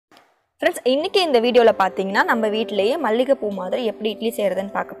Friends, இன்னைக்கு இந்த வீடியோல பாத்தீங்கன்னா நம்ம வீட்லயே மல்லிகை பூ மாதிரி எப்படி இட்லி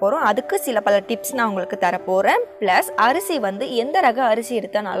செய்யறதுன்னு பார்க்க போறோம். அதுக்கு சில பல டிப்ஸ் நான் உங்களுக்கு தர போறேன். பிளஸ் அரிசி வந்து எந்த ரக அரிசி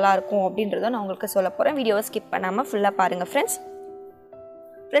எடுத்தா நல்லா இருக்கும் அப்படின்றத நான் உங்களுக்கு சொல்ல போறேன். வீடியோவை ஸ்கிப் பண்ணாம ஃபுல்லா பாருங்க फ्रेंड्स.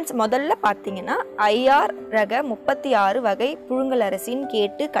 फ्रेंड्स, முதல்ல பாத்தீங்கன்னா ஐஆர் ரக 36 வகை புழுங்கல் அரிசின்னு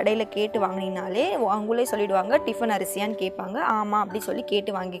கேட்டு கடையில கேட்டு வாங்குனீனாலே அவங்களே சொல்லிடுவாங்க டிஃபன் அரிசியான்னு கேட்பாங்க. ஆமா அப்படி சொல்லி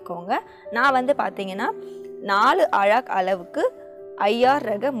கேட்டு வாங்கிக்கோங்க. நான் வந்து பாத்தீங்கன்னா 4 அழாக் அளவுக்கு ஐஆர்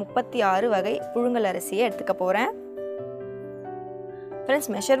ரக 36 வகை புழுங்கல் அரிசியை எடுத்துக்க போறேன். फ्रेंड्स,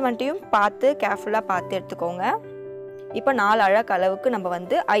 மெஷர்மெண்ட்டையும் பார்த்து கேர்ஃபுல்லா பார்த்து எடுத்துக்கோங்க. இப்போ 4 அழாக் அளவுக்கு நம்ம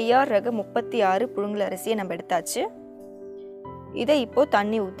வந்து ஐஆர் ரக 36 புழுங்கல் அரிசியை நம்ம எடுத்தாச்சு. இதை இப்போ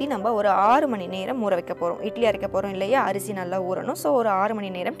தண்ணி ஊற்றி நம்ம ஒரு 6 மணி நேரம் ஊற வைக்க போகிறோம். இட்லி அரைக்க போகிறோம் இல்லையா, அரிசி நல்லா ஊறணும். ஸோ ஒரு 6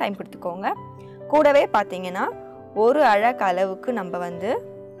 மணி நேரம் டைம் கொடுத்துக்கோங்க. கூடவே பார்த்தீங்கன்னா ஒரு அழாக் அளவுக்கு நம்ம வந்து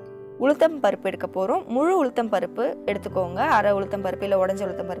உளுத்தம் பருப்பு எடுக்க போகிறோம். முழு உளுத்தம் பருப்பு எடுத்துக்கோங்க. அரை உளுத்தம் பருப்பு இல்லை உடஞ்ச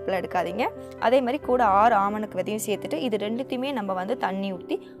உளுத்தம் பருப்புலாம் எடுக்காதீங்க. அதே மாதிரி கூட 6 ஆமணக்கு விதையும் சேர்த்துட்டு இது ரெண்டுத்தையுமே நம்ம வந்து தண்ணி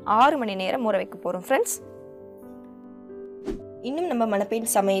ஊற்றி 6 மணி நேரம் ஊற வைக்க போகிறோம். ஃப்ரெண்ட்ஸ், இன்னும் நம்ம மணப்பெண்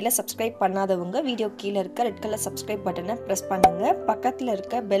சமையலை சப்ஸ்கிரைப் பண்ணாதவங்க வீடியோ கீழே இருக்க ரெட் கலர் சப்ஸ்கிரைப் பட்டனை ப்ரெஸ் பண்ணுங்க. பக்கத்தில்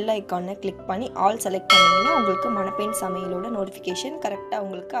இருக்க பெல் ஐக்கானை கிளிக் பண்ணி ஆல் செலக்ட் பண்ணிங்கன்னா உங்களுக்கு மணப்பெண் சமையலோட நோட்டிஃபிகேஷன் கரெக்டாக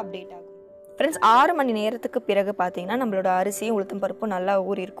உங்களுக்கு அப்டேட் ஆகும். ஃப்ரெண்ட்ஸ், 6 மணி நேரத்துக்கு பிறகு பார்த்தீங்கன்னா நம்மளோட அரிசியும் உளுத்தம் பருப்பும் நல்லா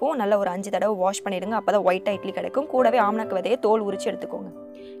ஊறியிருக்கும். நல்லா ஒரு 5 தடவை வாஷ் பண்ணிடுங்க. அப்போ தான் ஒயிட்டாக இட்லி கிடைக்கும். கூடவே ஆமணக்கு விதையை தோல் உரிச்சு எடுத்துக்கோங்க.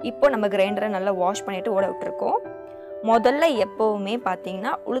 இப்போ நம்ம கிரைண்டரை நல்லா வாஷ் பண்ணிவிட்டு ஓட விட்டுருக்கோம். முதல்ல எப்போவுமே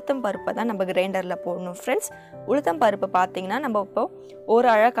பார்த்தீங்கன்னா உளுத்தம் பருப்பை தான் நம்ம கிரைண்டரில் போடணும். ஃப்ரெண்ட்ஸ், உளுத்தம் பருப்பு பார்த்தீங்கன்னா நம்ம இப்போ ஒரு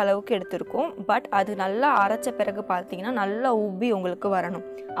அழாக் அளவுக்கு எடுத்துருக்கோம். பட் அது நல்லா அரைச்ச பிறகு பார்த்தீங்கன்னா நல்லா உப்பி உங்களுக்கு வரணும்.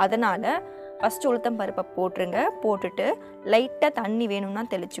 அதனால் ஃபஸ்ட்டு உளுத்தம் பருப்பை போட்டுருங்க. போட்டுட்டு லைட்டாக தண்ணி வேணும்னா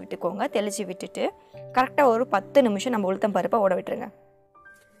தெளித்து விட்டுக்கோங்க. தெளித்து விட்டுட்டு கரெக்டாக ஒரு 10 நிமிஷம் நம்ம உளுத்தம் பருப்பை ஓட விட்டுருங்க.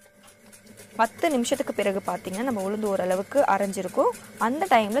 10 நிமிஷத்துக்கு பிறகு பார்த்தீங்கன்னா நம்ம உளுந்து ஓரளவுக்கு அரைஞ்சிருக்கும். அந்த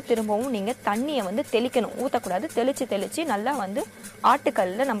டைமில் திரும்பவும் நீங்கள் தண்ணியை வந்து தெளிக்கணும், ஊற்றக்கூடாது. தெளித்து நல்லா வந்து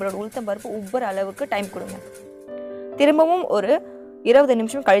ஆட்டுக்கல்லில் நம்மளோட உளுத்தம் பருப்பு உப்புற அளவுக்கு டைம் கொடுங்க. திரும்பவும் ஒரு 20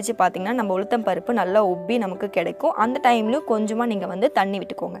 நிமிஷம் கழித்து பார்த்தீங்கன்னா நம்ம உளுத்தம் பருப்பு நல்லா உப்பி நமக்கு கிடைக்கும். அந்த டைம்லையும் கொஞ்சமாக நீங்கள் வந்து தண்ணி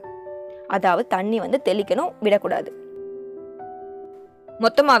விட்டுக்கோங்க. அதாவது தண்ணி வந்து தெளிக்கணும், விடக்கூடாது.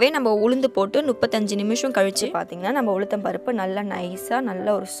 மொத்தமாகவே நம்ம உளுந்து போட்டு 35 நிமிஷம் கழித்து பார்த்தீங்கன்னா நம்ம உளுத்தம் பருப்பு நல்லா நைஸாக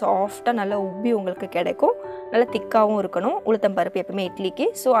நல்லா ஒரு சாஃப்டாக நல்லா உப்பி உங்களுக்கு கிடைக்கும். நல்லா திக்காகவும் இருக்கணும் உளுத்தம் பருப்பு எப்பவுமே இட்லிக்கு.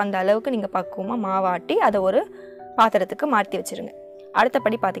 ஸோ அந்த அளவுக்கு நீங்கள் பக்குவமாக மாவாட்டி அதை ஒரு பாத்திரத்துக்கு மாற்றி வச்சுருங்க.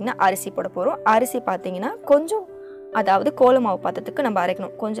 அடுத்தபடி பார்த்தீங்கன்னா அரிசி போட போகிறோம். அரிசி பார்த்தீங்கன்னா கொஞ்சம் அதாவது கோல மாவு பாத்திரத்துக்கு நம்ம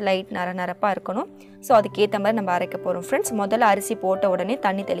அரைக்கணும். கொஞ்சம் லைட் நரப்பாக இருக்கணும். ஸோ அதுக்கேற்ற மாதிரி நம்ம அரைக்க போகிறோம். ஃப்ரெண்ட்ஸ், முதல்ல அரிசி போட்ட உடனே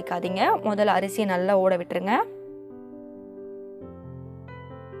தண்ணி தெளிக்காதீங்க. முதல்ல அரிசியை நல்லா ஓட விட்டுருங்க.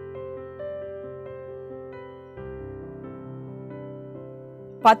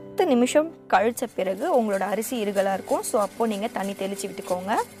 பத்து நிமிஷம் கழிச்ச பிறகு உங்களோட அரிசி இருகலாக இருக்கும். ஸோ அப்போது நீங்கள் தண்ணி தெளித்து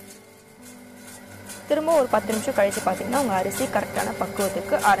விட்டுக்கோங்க. திரும்ப ஒரு 10 நிமிஷம் கழித்து பார்த்தீங்கன்னா உங்கள் அரிசி கரெக்டான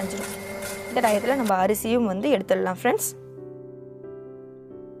பக்குவத்துக்கு அரைஞ்சிடும். இந்த டயத்தில் நம்ம அரிசியும் வந்து எடுத்துடலாம். ஃப்ரெண்ட்ஸ்,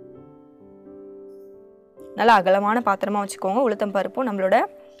 நல்லா அகலமான பாத்திரமாக வச்சுக்கோங்க. உளுத்தம் பருப்பும் நம்மளோட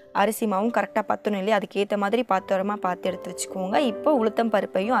அரிசி மாவும் கரெக்டாக பற்றணும் இல்லையா, அதுக்கேற்ற மாதிரி பாத்திரமாக பார்த்து எடுத்து வச்சுக்கோங்க. இப்போ உளுத்தம்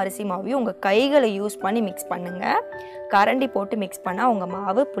பருப்பையும் அரிசி மாவையும் உங்கள் கைகளை யூஸ் பண்ணி மிக்ஸ் பண்ணுங்கள். கரண்டி போட்டு மிக்ஸ் பண்ணால் உங்கள்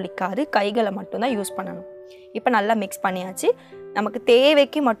மாவு புளிக்காது. கைகளை மட்டும்தான் யூஸ் பண்ணணும். இப்போ நல்லா மிக்ஸ் பண்ணியாச்சு. நமக்கு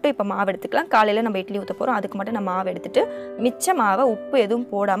தேவைக்கு மட்டும் இப்போ மாவு எடுத்துக்கலாம். காலையில் நம்ம இட்லி ஊற்ற போகிறோம். அதுக்கு மட்டும் நான் மாவு எடுத்துகிட்டு மிச்ச மாவை உப்பு எதுவும்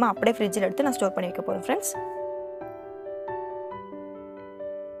போடாமல் அப்படியே ஃப்ரிட்ஜில் எடுத்து நான் ஸ்டோர் பண்ணி வைக்க போகிறேன். ஃப்ரெண்ட்ஸ்,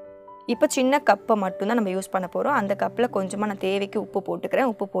 இப்போ சின்ன கப்பை மட்டும்தான் நம்ம யூஸ் பண்ண போகிறோம். அந்த கப்பில் கொஞ்சமாக நான் தேவைக்கு உப்பு போட்டுக்கிறேன்.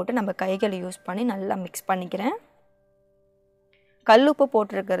 உப்பு போட்டு நம்ம கைகளை யூஸ் பண்ணி நல்லா மிக்ஸ் பண்ணிக்கிறேன். கல் உப்பு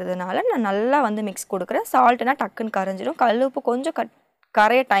போட்டிருக்கிறதுனால நான் நல்லா வந்து மிக்ஸ் கொடுக்குறேன். சால்ட்டுனா டக்குன்னு கரைஞ்சிடும். கல் உப்பு கொஞ்சம்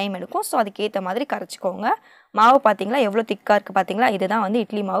கரைய டைம் எடுக்கும். ஸோ அதுக்கேற்ற மாதிரி கரைச்சிக்கோங்க. மாவு பார்த்தீங்களா எவ்வளோ திக்காக இருக்குது பார்த்தீங்களா, இதுதான் வந்து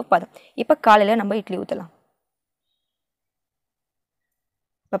இட்லி மாவு பதம். இப்போ காலையில் நம்ம இட்லி ஊற்றலாம்.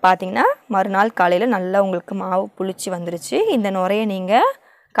 இப்போ பார்த்தீங்கன்னா மறுநாள் காலையில் நல்லா உங்களுக்கு மாவு புளிச்சு வந்துருச்சு. இந்த நுரையை நீங்கள்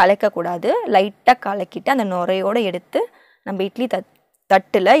கலக்கக்கூடாது. லைட்டாக கலக்கிட்டு அந்த நுரையோடு எடுத்து நம்ம இட்லி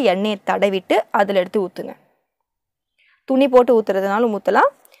தட்டில் எண்ணெயை தடவிட்டு அதில் எடுத்து ஊற்றுங்க. துணி போட்டு ஊற்றுறதுனாலும்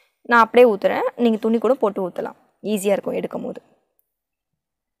ஊற்றலாம். நான் அப்படியே ஊற்றுறேன். நீங்கள் துணி கூட போட்டு ஊற்றலாம். ஈஸியாக இருக்கும் எடுக்கும் போது.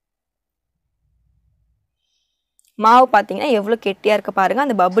 மாவு பார்த்தீங்கன்னா எவ்வளோ கெட்டியாக இருக்க பாருங்கள்.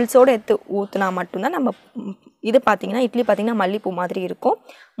 அந்த பபிள்ஸோடு எடுத்து ஊற்றினா மட்டும்தான் நம்ம இது பார்த்தீங்கன்னா இட்லி பார்த்தீங்கன்னா மல்லிப்பூ மாதிரி இருக்கும்.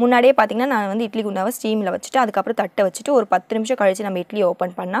 முன்னாடியே பார்த்தீங்கன்னா நான் வந்து இட்லி குண்டாவை ஸ்டீமில் வச்சுட்டு அதுக்கப்புறம் தட்டை வச்சுட்டு ஒரு 10 நிமிஷம் கழித்து நம்ம இட்லி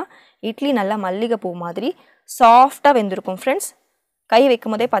ஓப்பன் பண்ணால் இட்லி நல்லா மல்லிகை பூ மாதிரி சாஃப்டாக வெந்திருக்கும். ஃப்ரெண்ட்ஸ், கை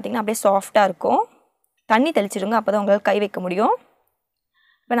வைக்கும் போதே பார்த்தீங்கன்னா அப்படியே சாஃப்டாக இருக்கும். தண்ணி தெளிச்சிடுங்க, அப்போ தான் உங்களால் கை வைக்க முடியும்.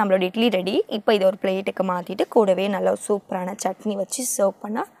 இப்போ நம்மளோட இட்லி ரெடி. இப்போ இதை ஒரு பிளேட்டுக்கு மாற்றிட்டு கூடவே நல்லா சூப்பரான சட்னி வச்சு சர்வ்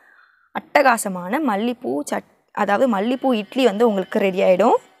பண்ணால் அட்டகாசமான மல்லிப்பூ அதாவது மல்லிப்பூ இட்லி வந்து உங்களுக்கு ரெடி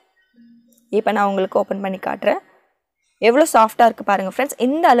ஆகிடும். இப்போ நான் உங்களுக்கு ஓப்பன் பண்ணி காட்டுறேன். எவ்வளோ சாஃப்டாக இருக்குது பாருங்கள் ஃப்ரெண்ட்ஸ்.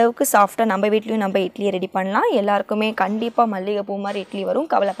 இந்த அளவுக்கு சாஃப்டாக நம்ம வீட்லேயும் நம்ம இட்லியை ரெடி பண்ணலாம். எல்லாருக்குமே கண்டிப்பாக மல்லிகை பூ மாதிரி இட்லி வரும்.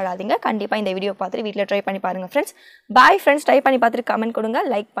 கவலைப்படாதீங்க. கண்டிப்பாக இந்த வீடியோ பார்த்துட்டு வீட்டில் ட்ரை பண்ணி பாருங்கள் ஃப்ரெண்ட்ஸ். Bye friends. ட்ரை பண்ணி பார்த்துட்டு கமெண்ட் கொடுங்க,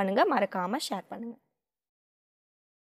 லைக் பண்ணுங்கள், மறக்காமல் ஷேர் பண்ணுங்கள்.